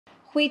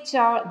Which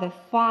are the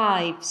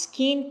 5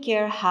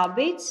 skincare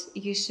habits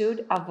you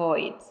should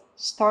avoid?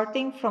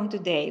 Starting from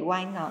today,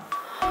 why not?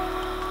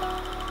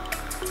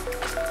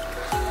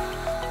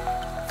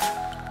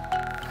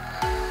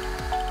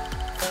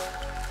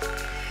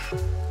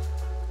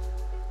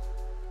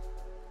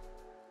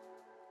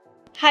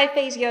 Hi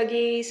Face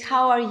Yogis,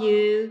 how are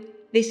you?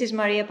 This is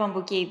Maria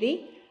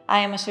Pamboukidi. I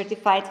am a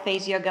certified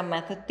Face Yoga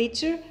Method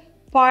teacher,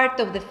 part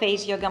of the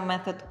Face Yoga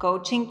Method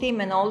coaching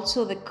team, and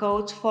also the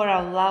coach for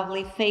our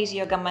lovely Face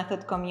Yoga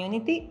Method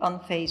community on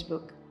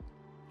Facebook.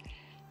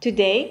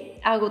 Today,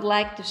 I would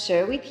like to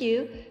share with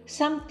you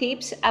some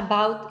tips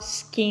about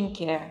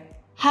skincare.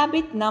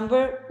 Habit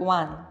number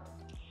 1.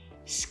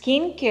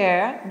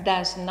 Skincare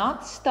does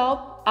not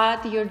stop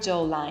at your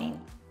jawline.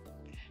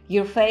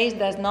 Your face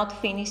does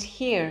not finish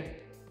here.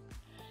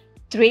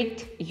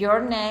 Treat your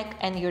neck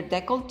and your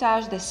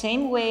decolletage the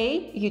same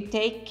way you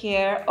take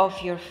care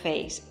of your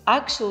face.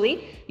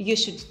 Actually, you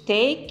should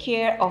take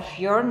care of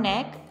your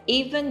neck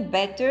even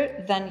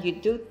better than you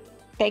do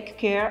take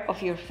care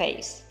of your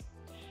face.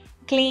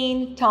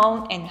 Clean,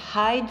 tone, and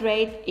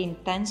hydrate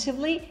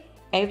intensively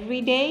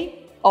every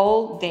day,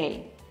 all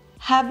day.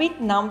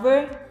 Habit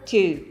number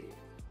 2.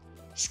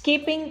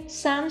 Skipping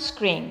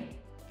sunscreen.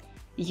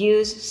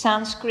 Use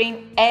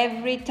sunscreen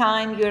every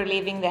time you're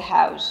leaving the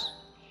house.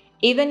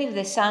 Even if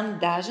the sun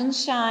doesn't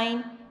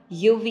shine,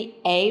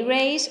 UVA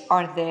rays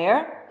are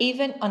there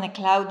even on a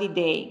cloudy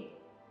day.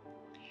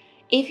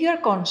 If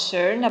you're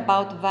concerned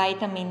about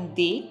vitamin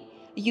D,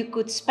 you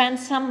could spend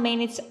some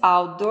minutes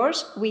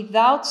outdoors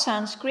without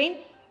sunscreen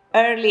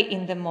early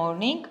in the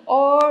morning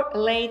or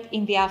late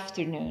in the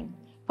afternoon,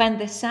 when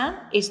the sun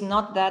is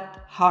not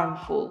that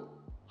harmful.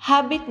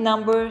 Habit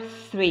number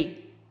 3.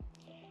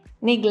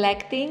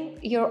 Neglecting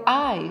your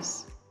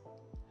eyes.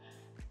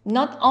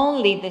 Not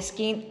only the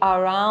skin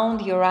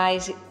around your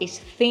eyes is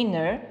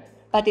thinner,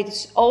 but it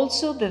is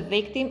also the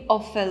victim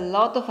of a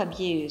lot of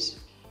abuse,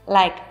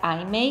 like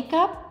eye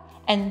makeup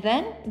and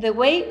then the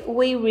way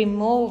we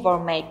remove our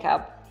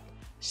makeup.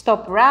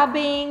 Stop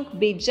rubbing,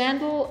 be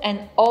gentle,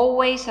 and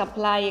always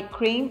apply a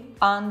cream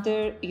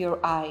under your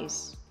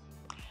eyes.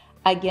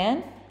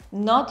 Again,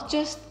 not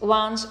just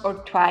once or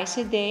twice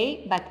a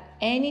day, but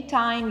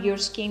anytime your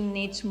skin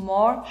needs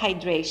more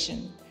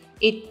hydration.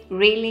 It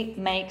really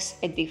makes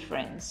a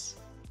difference.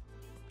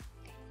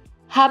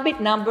 Habit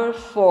number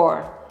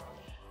 4.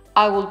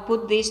 I will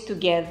put this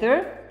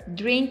together,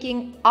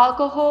 drinking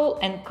alcohol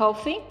and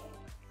coffee.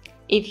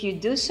 If you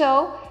do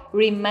so,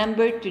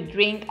 remember to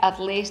drink at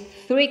least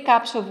 3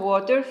 cups of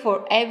water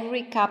for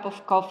every cup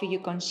of coffee you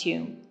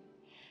consume.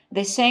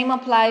 The same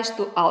applies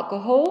to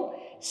alcohol,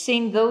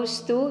 since those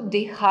two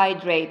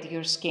dehydrate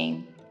your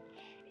skin.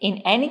 In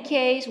any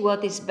case,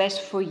 what is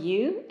best for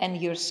you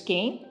and your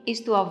skin is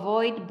to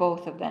avoid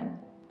both of them.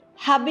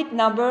 Habit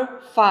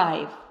number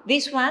 5.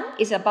 This one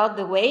is about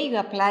the way you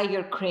apply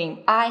your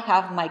cream. I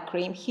have my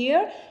cream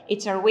here.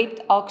 It's a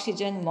Whipped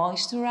Oxygen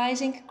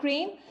Moisturizing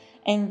Cream.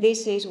 And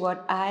this is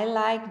what I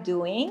like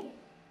doing.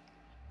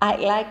 I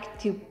like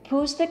to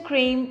push the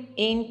cream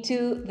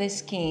into the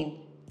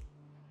skin.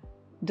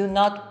 Do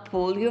not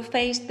pull your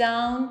face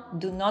down.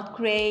 Do not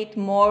create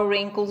more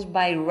wrinkles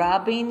by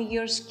rubbing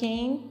your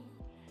skin.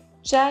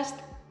 Just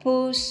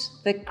push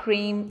the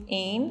cream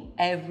in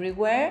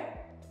everywhere,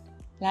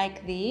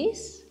 like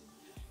this,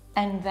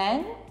 and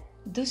then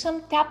do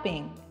some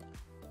tapping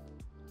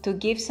to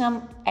give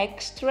some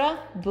extra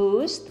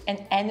boost and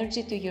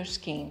energy to your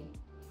skin.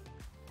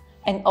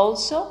 And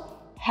also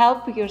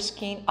help your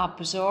skin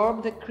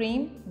absorb the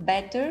cream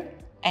better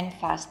and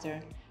faster.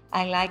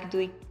 I like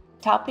doing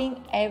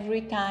tapping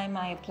every time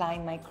I apply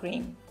my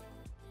cream.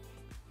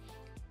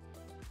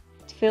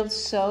 It feels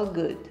so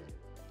good.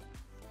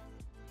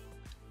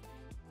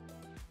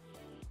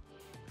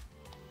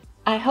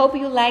 I hope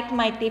you liked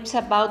my tips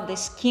about the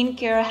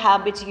skincare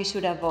habits you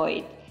should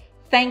avoid.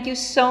 Thank you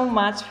so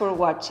much for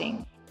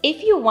watching.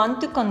 If you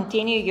want to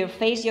continue your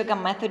Face Yoga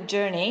Method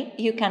journey,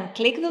 you can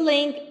click the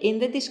link in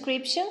the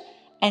description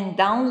and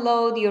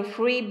download your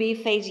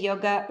freebie Face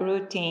Yoga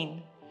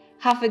routine.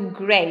 Have a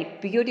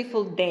great,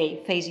 beautiful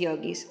day, Face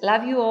Yogis.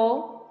 Love you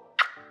all.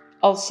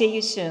 I'll see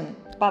you soon.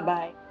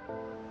 Bye-bye.